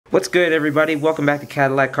What's good, everybody? Welcome back to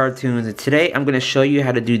Cadillac Cartoonz, and today I'm going to show you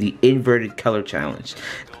how to do the inverted color challenge.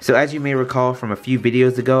 So as you may recall from a few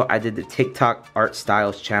videos ago, I did the TikTok art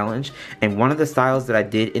styles challenge, and one of the styles that I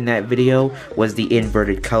did in that video was the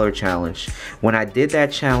inverted color challenge. When I did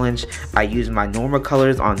that challenge, I used my normal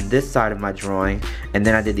colors on this side of my drawing, and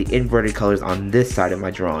then I did the inverted colors on this side of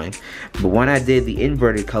my drawing. But when I did the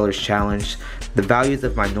inverted colors challenge, the values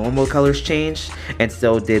of my normal colors changed, and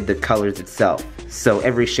so did the colors itself. So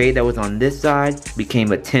every shade that was on this side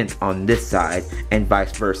became a tint on this side, and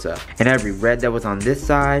vice versa. And every red that was on this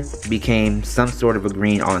side became some sort of a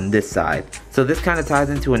green on this side. So this kind of ties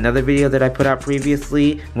into another video that I put out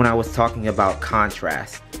previously when I was talking about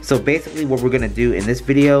contrast. So basically what we're going to do in this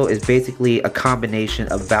video is basically a combination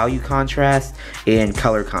of value contrast and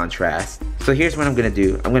color contrast. So here's what I'm going to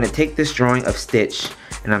do. I'm going to take this drawing of Stitch,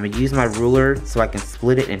 and I'm going to use my ruler so I can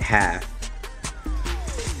split it in half.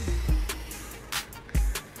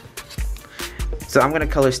 So I'm going to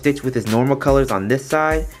color Stitch with his normal colors on this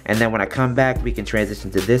side, and then when I come back we can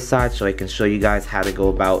transition to this side so I can show you guys how to go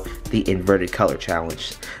about the inverted color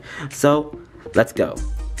challenge. So let's go.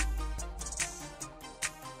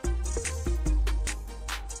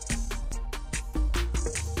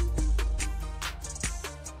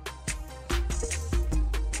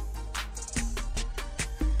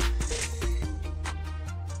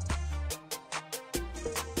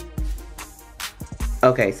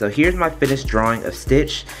 Okay, so here's my finished drawing of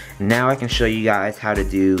Stitch. Now I can show you guys how to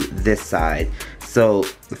do this side. So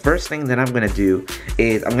the first thing that I'm going to do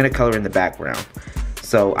is I'm going to color in the background.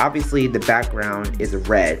 So obviously the background is a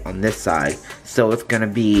red on this side, so it's going to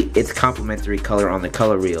be its complementary color on the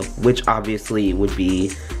color wheel, which obviously would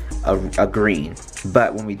be a green.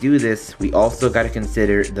 But when we do this, we also got to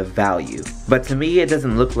consider the value. But to me, it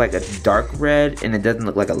doesn't look like a dark red, and it doesn't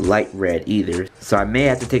look like a light red either. So I may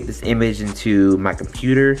have to take this image into my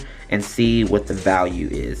computer and see what the value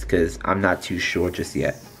is, because I'm not too sure just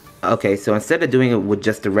yet. Okay, so instead of doing it with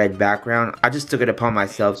just a red background, I just took it upon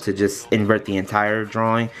myself to just invert the entire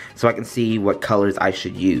drawing so I can see what colors I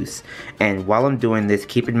should use. And while I'm doing this,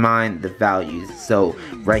 keep in mind the values. So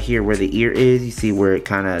right here where the ear is, you see where it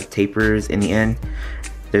kind of tapers in the end?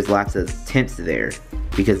 There's lots of tints there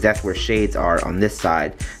because that's where shades are on this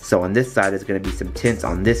side. So on this side, there's going to be some tints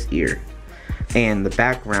on this ear. And the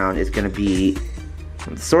background is going to be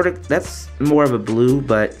sort of, that's more of a blue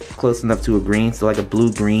but close enough to a green, so like a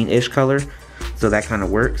blue-green-ish color, so that kind of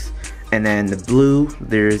works. And then the blue,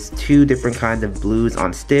 there's two different kinds of blues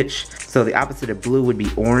on Stitch. So the opposite of blue would be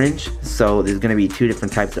orange, so there's going to be two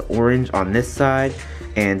different types of orange on this side.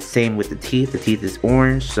 And same with the teeth is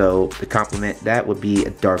orange, so to complement that would be a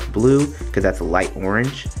dark blue because that's a light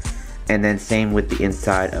orange. And then same with the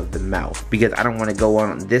inside of the mouth, because I don't want to go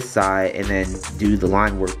on this side and then do the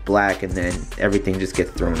line work black and then everything just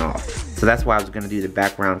gets thrown off. So that's why I was going to do the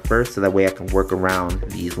background first, so that way I can work around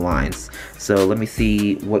these lines. So let me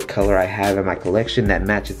see what color I have in my collection that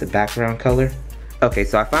matches the background color. Okay,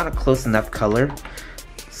 so I found a close enough color,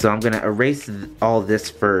 so I'm going to erase all this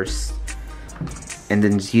first and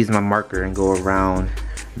then just use my marker and go around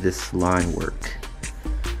this line work.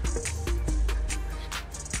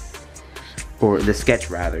 Or the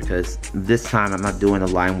sketch rather, because this time I'm not doing the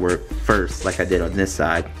line work first like I did on this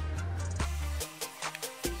side.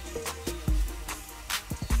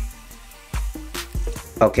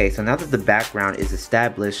 Okay, so now that the background is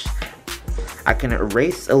established, I can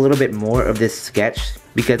erase a little bit more of this sketch,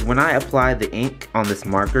 because when I apply the ink on this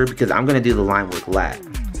marker, because I'm going to do the line work last,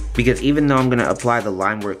 because even though I'm going to apply the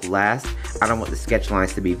line work last, I don't want the sketch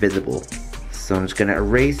lines to be visible. So I'm just going to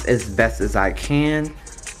erase as best as I can.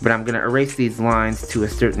 But I'm going to erase these lines to a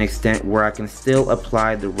certain extent where I can still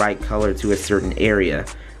apply the right color to a certain area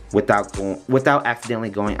without accidentally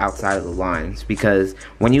going outside of the lines. Because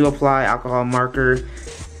when you apply alcohol marker,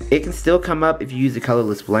 it can still come up if you use a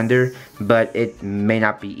colorless blender, but it may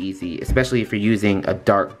not be easy, especially if you're using a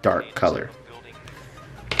dark color.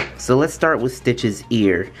 So let's start with Stitch's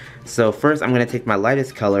ear. So first I'm going to take my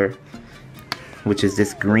lightest color, which is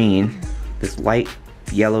this green, this light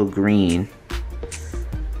yellow green.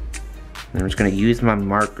 And I'm just going to use my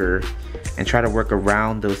marker and try to work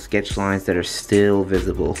around those sketch lines that are still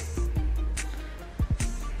visible.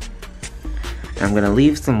 And I'm going to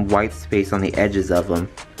leave some white space on the edges of them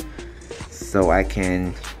so I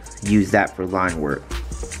can use that for line work.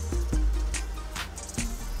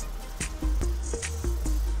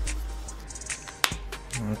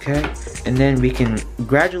 Okay, and then we can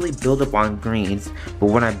gradually build up on greens, but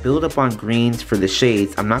when I build up on greens for the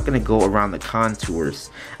shades, I'm not going to go around the contours.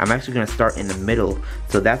 I'm actually going to start in the middle,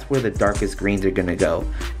 so that's where the darkest greens are going to go.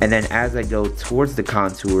 And then as I go towards the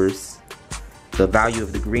contours, the value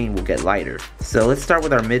of the green will get lighter. So let's start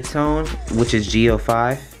with our mid-tone, which is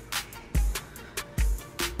G05.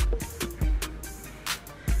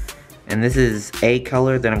 And this is a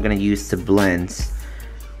color that I'm going to use to blend.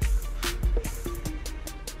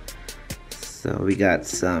 So we got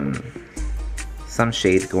some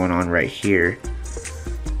shades going on right here.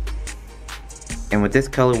 And with this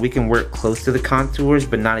color, we can work close to the contours,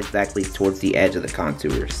 but not exactly towards the edge of the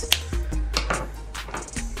contours.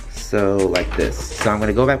 So like this. So I'm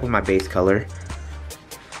gonna go back with my base color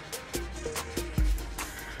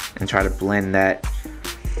and try to blend that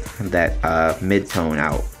mid-tone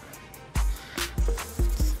out.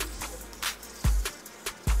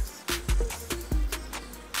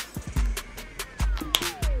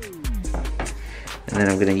 And then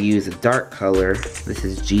I'm gonna use a dark color. This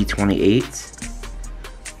is G28.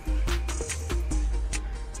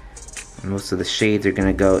 Most of the shades are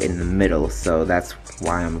gonna go in the middle, so that's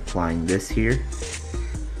why I'm applying this here.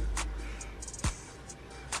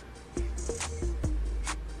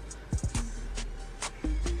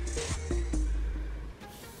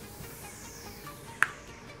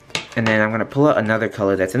 And then I'm gonna pull out another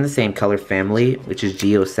color that's in the same color family, which is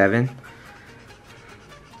G07.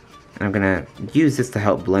 And I'm gonna use this to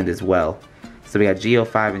help blend as well. So we got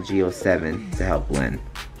G05 and G07 to help blend.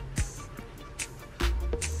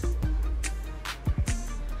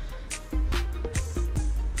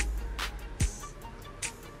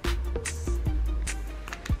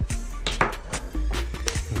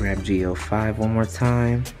 Grab G05 one more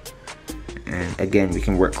time. And again, we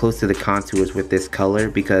can work close to the contours with this color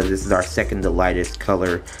because this is our second to lightest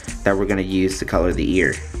color that we're gonna use to color the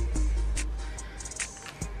ear.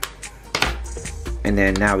 And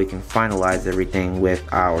then now we can finalize everything with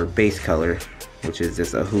our base color, which is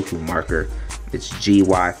this Ohuhu marker. It's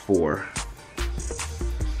GY4.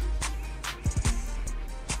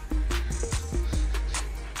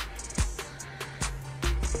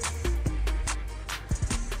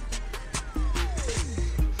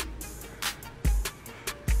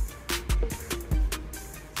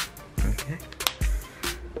 Okay.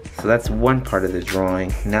 So that's one part of the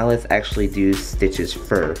drawing. Now let's actually do Stitch's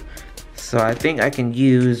fur. So I think I can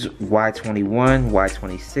use Y21,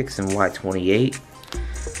 Y26, and Y28.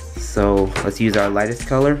 So let's use our lightest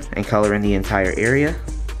color and color in the entire area.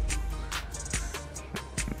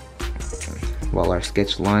 While our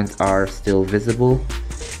sketch lines are still visible.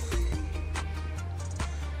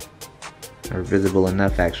 Or visible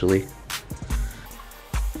enough actually.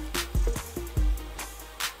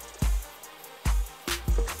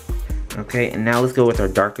 Okay, and now let's go with our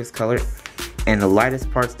darkest color. And the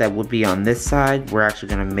lightest parts that would be on this side, we're actually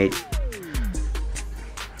gonna make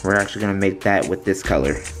that with this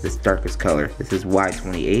color, this darkest color. This is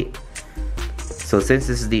Y28. So since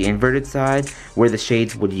this is the inverted side, where the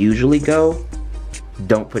shades would usually go,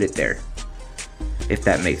 don't put it there, if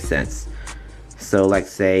that makes sense. So like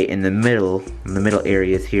say in the middle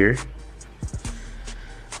areas here,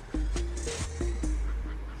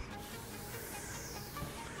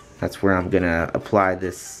 that's where I'm gonna apply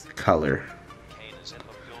this color.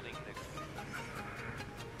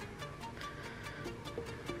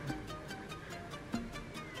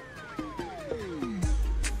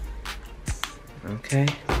 Okay,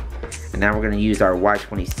 and now we're going to use our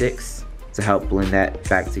Y26 to help blend that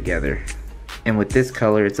back together. And with this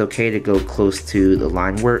color, it's okay to go close to the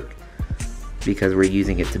line work because we're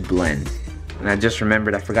using it to blend. And I just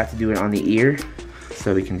remembered I forgot to do it on the ear,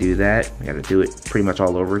 so we can do that. We got to do it pretty much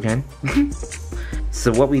all over again.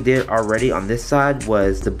 So what we did already on this side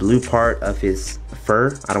was the blue part of his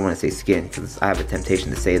fur. I don't want to say skin because I have a temptation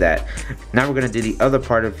to say that. Now we're going to do the other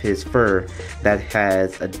part of his fur that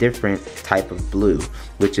has a different type of blue,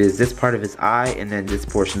 which is this part of his eye and then this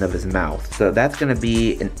portion of his mouth. So that's going to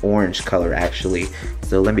be an orange color actually.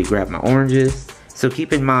 So let me grab my oranges. So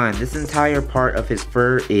keep in mind, this entire part of his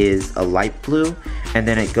fur is a light blue and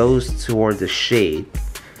then it goes towards a shade.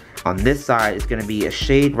 On this side, it's going to be a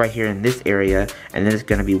shade right here in this area, and then it's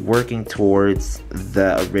going to be working towards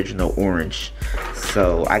the original orange.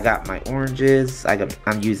 So I got my oranges.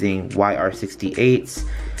 I'm using YR68s,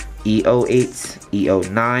 E08s,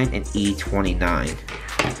 E09, and E29.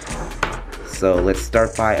 So let's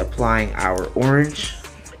start by applying our orange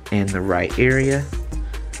in the right area.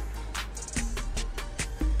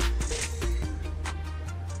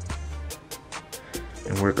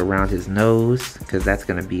 And work around his nose because that's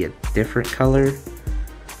going to be a different color. I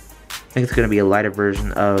think it's going to be a lighter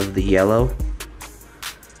version of the yellow,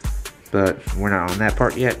 but we're not on that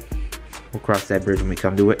part yet. We'll cross that bridge when we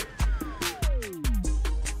come to it.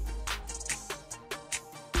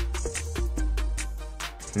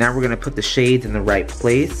 Now we're going to put the shades in the right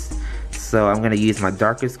place. So I'm going to use my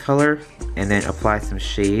darkest color and then apply some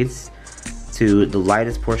shades to the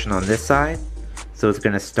lightest portion on this side. So it's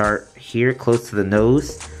going to start here close to the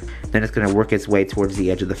nose, then it's going to work its way towards the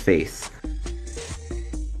edge of the face.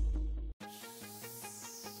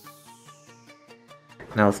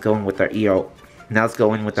 Now let's go in with our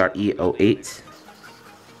E08.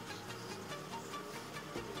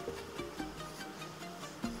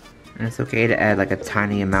 And it's okay to add like a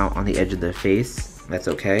tiny amount on the edge of the face. That's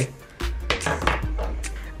okay.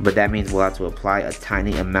 But that means we'll have to apply a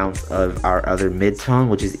tiny amount of our other mid-tone,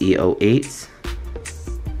 which is E08.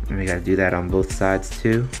 And we gotta do that on both sides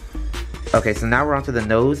too. Okay, so now we're onto the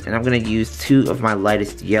nose, and I'm gonna use two of my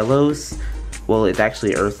lightest yellows. Well, it's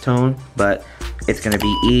actually earth tone, but it's gonna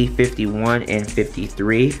be E51 and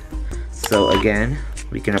 53. So again,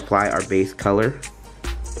 we can apply our base color.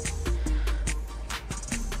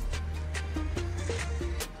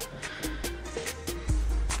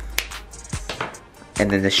 And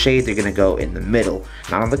then the shades are gonna go in the middle.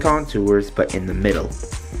 Not on the contours, but in the middle.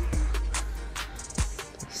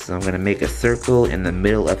 So I'm gonna make a circle in the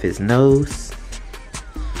middle of his nose.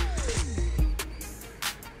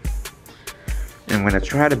 And I'm gonna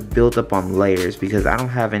try to build up on layers because I don't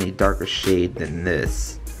have any darker shade than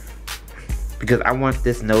this. Because I want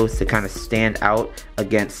this nose to kind of stand out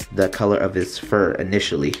against the color of his fur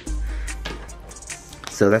initially.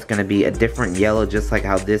 So that's gonna be a different yellow, just like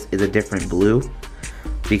how this is a different blue.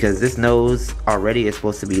 Because this nose already is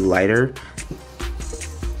supposed to be lighter.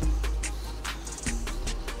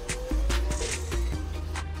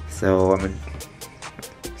 So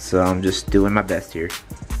I'm just doing my best here.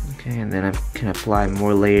 Okay, and then I can apply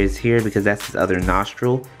more layers here because that's his other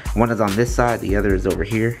nostril. One is on this side, the other is over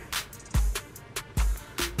here.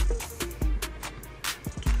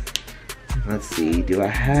 Let's see, do I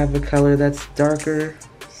have a color that's darker?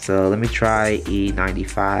 So let me try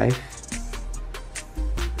E95.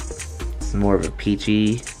 It's more of a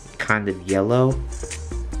peachy kind of yellow,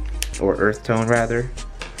 or earth tone rather.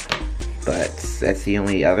 But that's the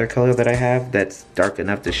only other color that I have that's dark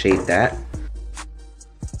enough to shade that.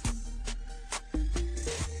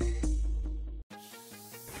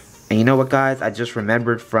 And you know what, guys, I just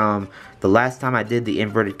remembered from the last time I did the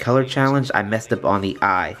inverted color challenge, I messed up on the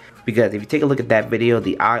eye. Because if you take a look at that video,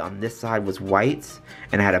 the eye on this side was white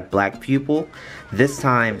and had a black pupil. This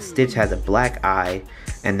time Stitch has a black eye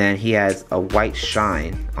and then he has a white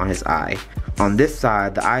shine on his eye. On this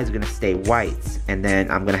side, the eye is going to stay white, and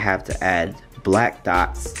then I'm going to have to add black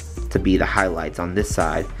dots to be the highlights on this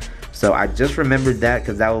side. So I just remembered that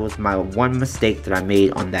because that was my one mistake that I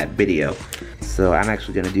made on that video. So I'm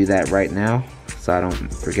actually going to do that right now so I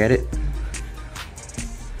don't forget it.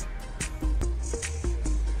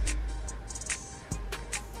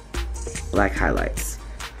 Black highlights.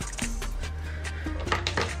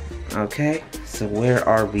 Okay, so where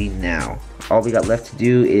are we now? All we got left to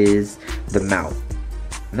do is the mouth.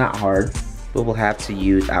 Not hard, but we'll have to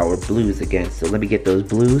use our blues again. So let me get those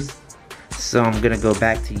blues. So I'm gonna go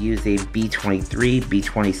back to use a B23,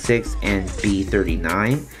 B26, and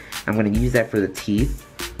B39. I'm gonna use that for the teeth.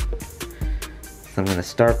 So I'm gonna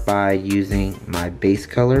start by using my base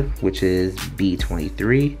color, which is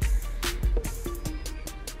B23,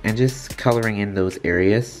 and just coloring in those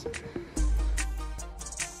areas.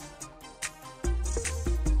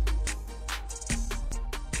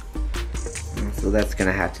 So that's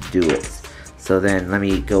gonna have to do it. So then let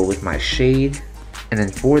me go with my shade, and then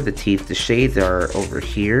for the teeth, the shades are over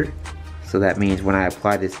here. So that means when I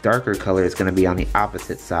apply this darker color, it's gonna be on the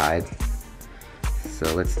opposite side.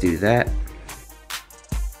 So let's do that.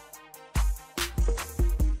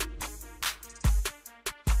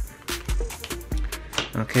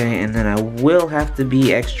 Okay, and then I will have to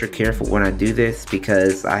be extra careful when I do this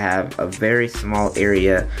because I have a very small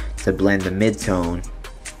area to blend the mid-tone.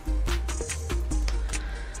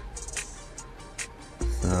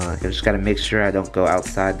 So I just gotta make sure I don't go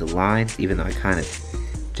outside the lines, even though I kind of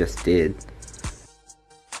just did.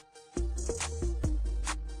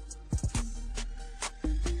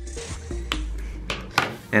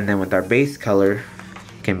 And then with our base color,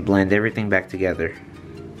 can blend everything back together.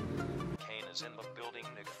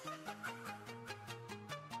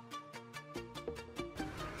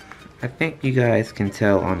 I think you guys can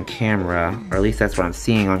tell on camera, or at least that's what I'm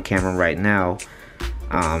seeing on camera right now,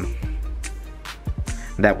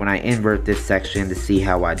 that when I invert this section to see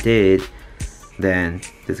how I did, then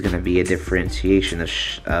there's going to be a differentiation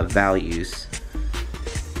of values.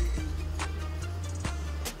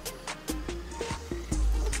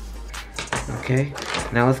 Okay,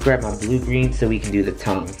 now let's grab my blue-green so we can do the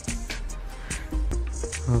tongue.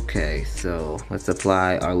 Okay, so let's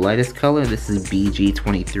apply our lightest color. This is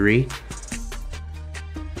BG23.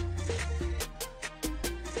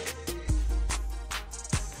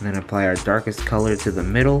 And then apply our darkest color to the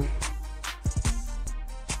middle.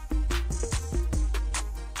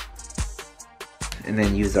 And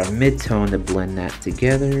then use our mid-tone to blend that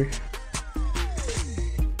together.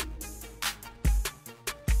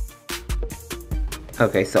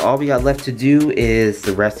 Okay, so all we got left to do is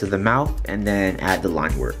the rest of the mouth and then add the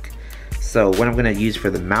line work. So what I'm gonna use for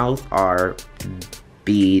the mouth are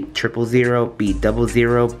B000,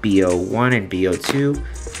 B00, B01, and B02.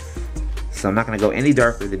 So I'm not gonna go any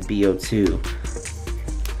darker than B02.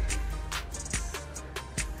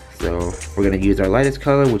 So we're gonna use our lightest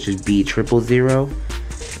color, which is B000,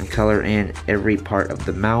 and color in every part of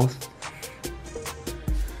the mouth.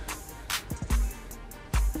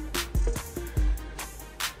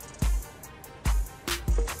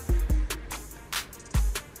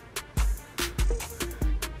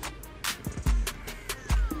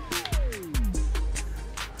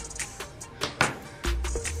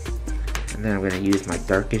 And then I'm going to use my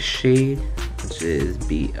darkest shade, which is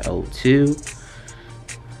B02.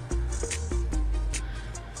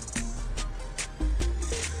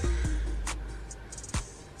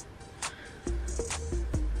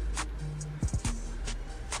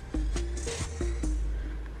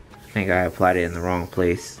 I think I applied it in the wrong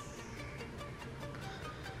place.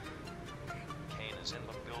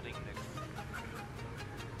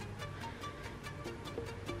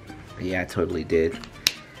 Yeah, I totally did.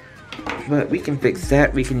 But we can fix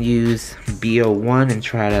that. We can use B01 and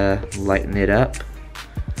try to lighten it up.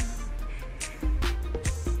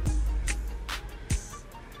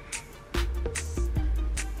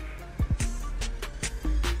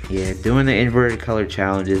 Yeah, doing the inverted color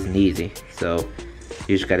challenge isn't easy, so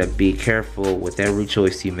you just gotta be careful with every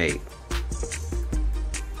choice you make.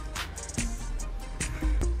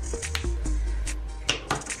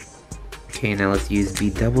 Okay, now let's use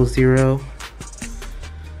B00.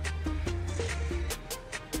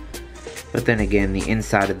 But then again, the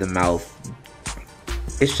inside of the mouth,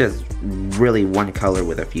 it's just really one color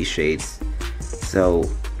with a few shades. So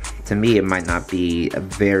to me, it might not be a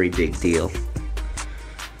very big deal.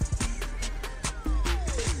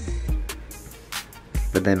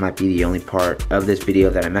 But that might be the only part of this video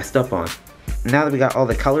that I messed up on. Now that we got all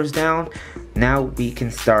the colors down, now we can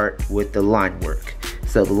start with the line work.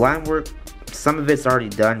 So the line work, some of it's already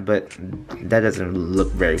done, but that doesn't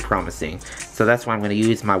look very promising. So that's why I'm gonna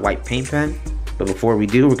use my white paint pen. But before we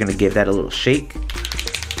do, we're gonna give that a little shake.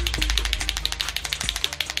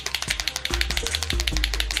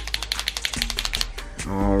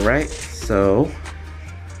 All right, so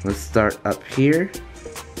let's start up here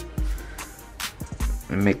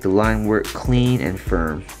and make the line work clean and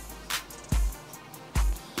firm.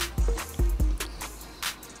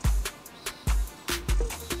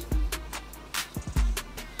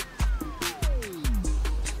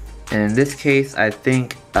 And in this case, I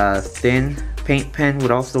think a thin paint pen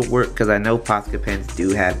would also work, because I know Posca pens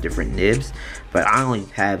do have different nibs, but I only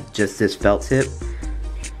have just this felt tip.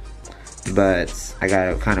 But I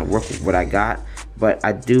gotta kind of work with what I got. But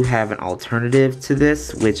I do have an alternative to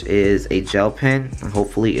this, which is a gel pen. And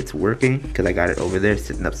hopefully it's working, because I got it over there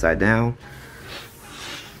sitting upside down.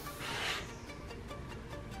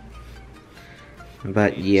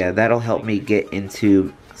 But yeah, that'll help me get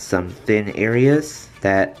into some thin areas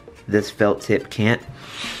that this felt tip can't.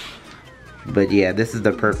 But yeah, this is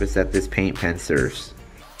the purpose that this paint pen serves.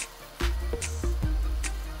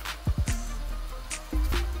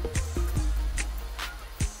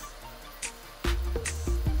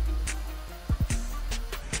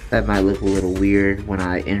 That might look a little weird when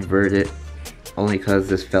I invert it, only because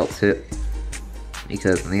this felt tip.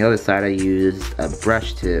 Because on the other side I used a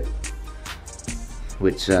brush tip,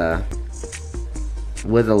 which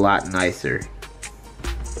was a lot nicer.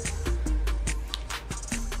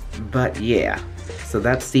 But yeah, so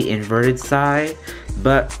that's the inverted side,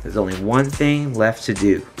 but there's only one thing left to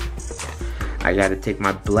do. I gotta take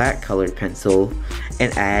my black colored pencil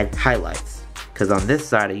and add highlights. Because on this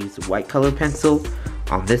side I use a white colored pencil,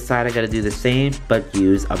 on this side I gotta do the same, but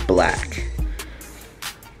use a black.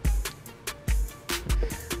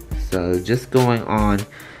 So just going on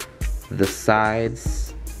the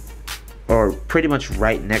sides, or pretty much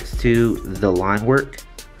right next to the line work,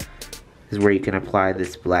 is where you can apply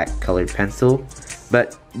this black colored pencil.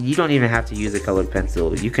 But you don't even have to use a colored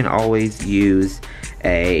pencil. You can always use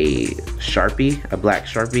a Sharpie, a black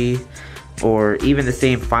Sharpie, or even the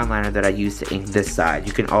same fine liner that I use to ink this side.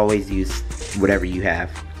 You can always use whatever you have.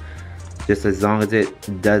 Just as long as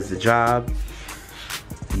it does the job,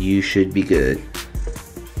 you should be good.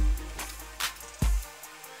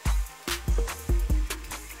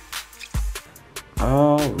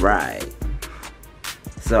 Alright.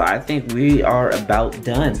 So I think we are about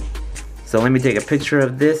done. So let me take a picture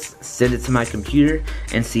of this, send it to my computer,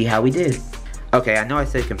 and see how we did. Okay, I know I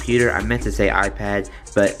said computer, I meant to say iPad,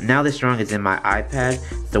 but now this drawing is in my iPad,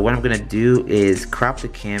 so what I'm gonna do is crop the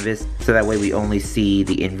canvas so that way we only see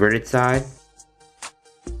the inverted side.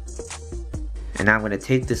 And now I'm gonna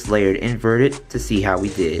take this layer and invert it to see how we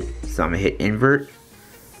did. So I'm gonna hit invert.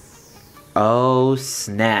 Oh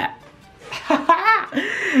snap.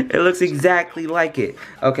 It looks exactly like it.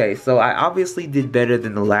 Okay, so I obviously did better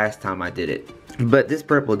than the last time I did it. But this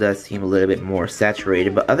purple does seem a little bit more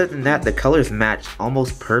saturated, but other than that, the colors match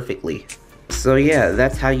almost perfectly. So yeah,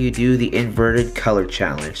 that's how you do the inverted color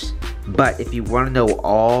challenge. But if you want to know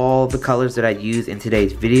all the colors that I use in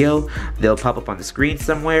today's video, they'll pop up on the screen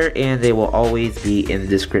somewhere and they will always be in the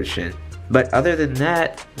description. But other than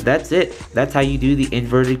that, that's it. That's how you do the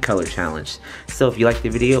inverted color challenge. So if you liked the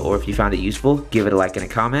video or if you found it useful, give it a like and a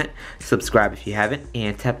comment, subscribe if you haven't,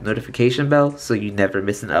 and tap the notification bell so you never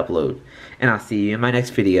miss an upload. And I'll see you in my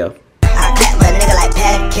next video.